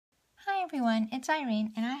Hi everyone, it's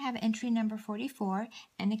Irene and I have entry number 44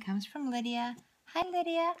 and it comes from Lydia. Hi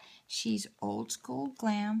Lydia. She's old school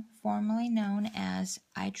glam, formerly known as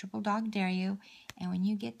I Triple Dog Dare You, and when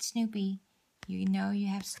you get Snoopy, you know you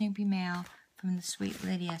have Snoopy mail from the sweet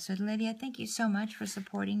Lydia. So Lydia, thank you so much for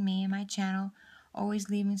supporting me and my channel, always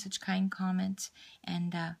leaving such kind comments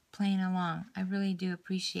and playing along. I really do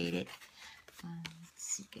appreciate it. Let's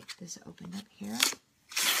see, get this opened up here.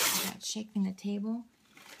 I got shaking the table.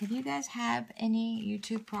 If you guys have any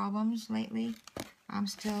YouTube problems lately, I'm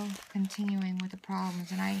still continuing with the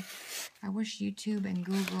problems, and I wish YouTube and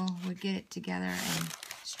Google would get it together and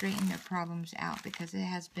straighten their problems out, because it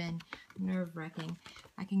has been nerve-wracking.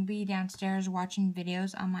 I can be downstairs watching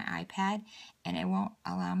videos on my iPad, and it won't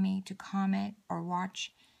allow me to comment or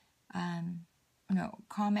watch,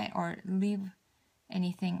 comment or leave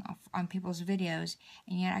anything on people's videos,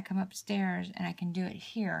 and yet I come upstairs and I can do it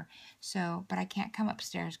here. So, but I can't come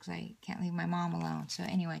upstairs because I can't leave my mom alone. So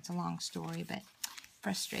anyway, it's a long story, but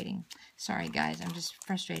frustrating. Sorry guys, I'm just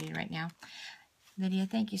frustrated right now. Lydia,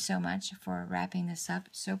 thank you so much for wrapping this up.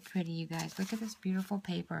 So pretty, you guys. Look at this beautiful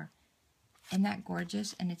paper. Isn't that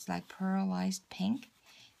gorgeous? And it's like pearlized pink.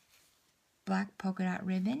 Black polka dot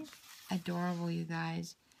ribbon. Adorable, you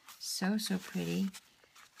guys. So pretty.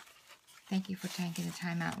 Thank you for taking the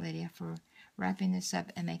time out, Lydia, for wrapping this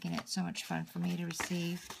up and making it so much fun for me to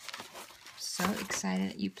receive. So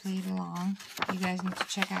excited that you played along. You guys need to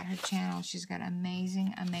check out her channel. She's got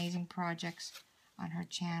amazing, amazing projects on her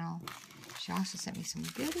channel. She also sent me some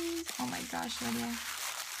goodies. Oh my gosh, Lydia.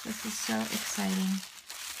 This is so exciting.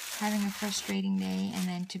 Having a frustrating day and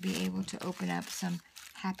then to be able to open up some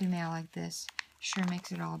happy mail like this sure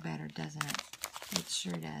makes it all better, doesn't it? It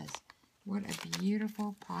sure does. What a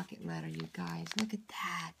beautiful pocket letter, you guys. Look at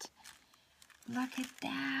that. Look at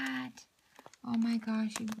that. Oh my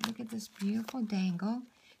gosh, look at this beautiful dangle.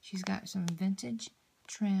 She's got some vintage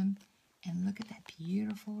trim, and look at that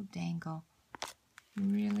beautiful dangle.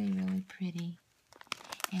 Really, really pretty.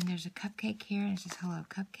 And there's a cupcake here, and it says hello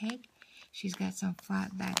cupcake. She's got some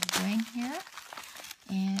flat back bling here,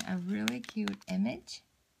 and a really cute image.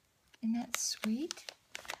 Isn't that sweet?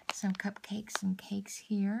 Some cupcakes and cakes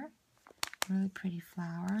here. Really pretty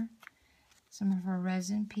flower. Some of her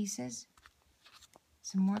resin pieces.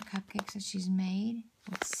 Some more cupcakes that she's made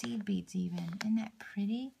with seed beads even. Isn't that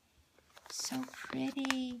pretty? So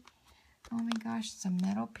pretty. Oh my gosh, some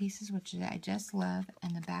metal pieces, which I just love.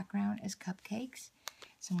 And the background is cupcakes.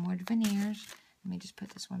 Some wood veneers. Let me just put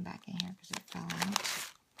this one back in here because it fell out.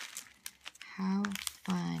 How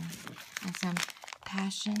fun. And some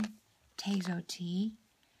Passion Tazo tea.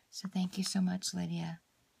 So thank you so much, Lydia.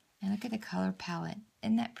 And look at the color palette.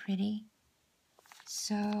 Isn't that pretty?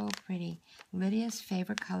 So pretty. Lydia's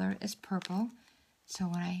favorite color is purple. So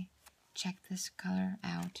when I check this color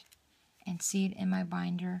out and see it in my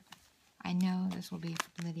binder, I know this will be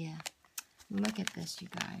for Lydia. Look at this, you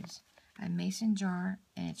guys. A mason jar,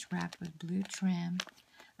 and it's wrapped with blue trim.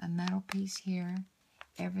 A metal piece here.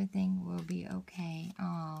 Everything will be okay.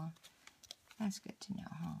 Aw, that's good to know,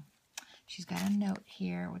 huh? She's got a note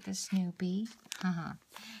here with a Snoopy.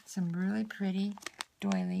 Some really pretty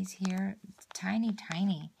doilies here. Tiny,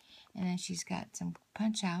 tiny. And then she's got some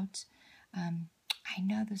punch outs. I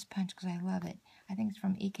know this punch because I love it. I think it's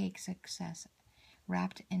from E-Cake Success.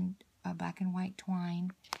 Wrapped in black and white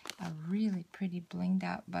twine. A really pretty blinged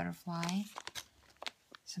out butterfly.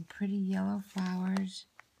 Some pretty yellow flowers.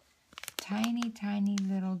 Tiny, tiny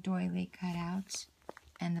little doily cutouts.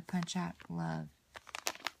 And the punch out love.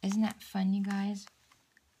 Isn't that fun, you guys?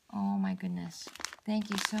 Oh my goodness. Thank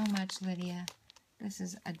you so much, Lydia. This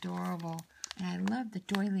is adorable. And I love the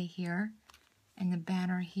doily here and the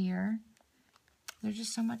banner here. There's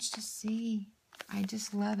just so much to see. I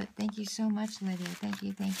just love it. Thank you so much, Lydia. Thank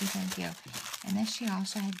you, thank you, thank you. And then she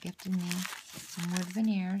also had gifted me some wood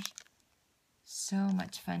veneers. So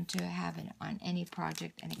much fun to have it on any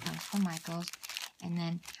project. And it comes from Michael's. And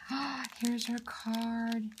then, here's her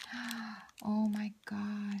card. Oh my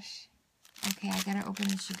gosh. Okay, I gotta open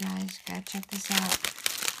this, you guys. Gotta check this out.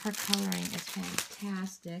 Her coloring is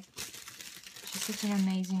fantastic. She's such an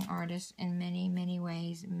amazing artist in many, many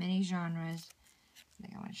ways, many genres. I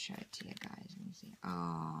think I want to show it to you guys. Let me see.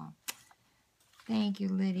 Oh, thank you,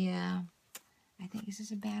 Lydia. I think, is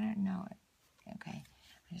this a banner? No. Okay.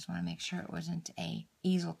 I just want to make sure it wasn't a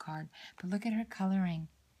easel card. But look at her coloring.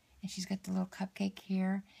 And she's got the little cupcake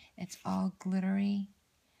here. It's all glittery.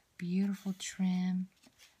 Beautiful trim.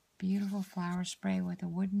 Beautiful flower spray with a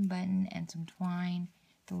wooden button and some twine.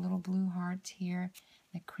 The little blue hearts here.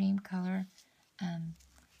 The cream color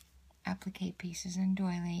applique pieces and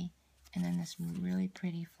doily. And then this really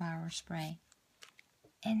pretty flower spray.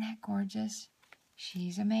 Isn't that gorgeous?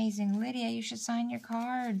 She's amazing. Lydia, you should sign your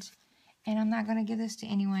cards. And I'm not going to give this to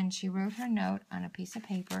anyone. She wrote her note on a piece of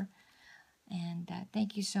paper. And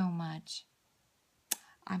thank you so much.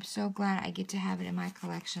 I'm so glad I get to have it in my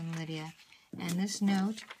collection, Lydia. And this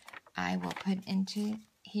note, I will put into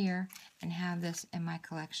here and have this in my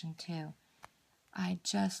collection too. I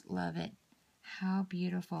just love it. How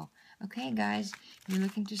beautiful. Okay, guys, if you're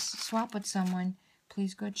looking to swap with someone,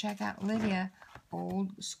 please go check out Lydia,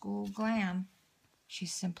 Old School Glam.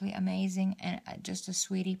 She's simply amazing and just a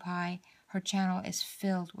sweetie pie. Her channel is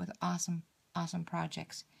filled with awesome, awesome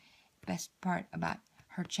projects. Best part about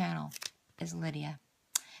her channel is Lydia.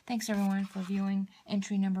 Thanks, everyone, for viewing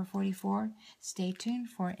entry number 44. Stay tuned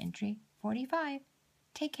for entry 45.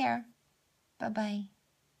 Take care. Bye-bye.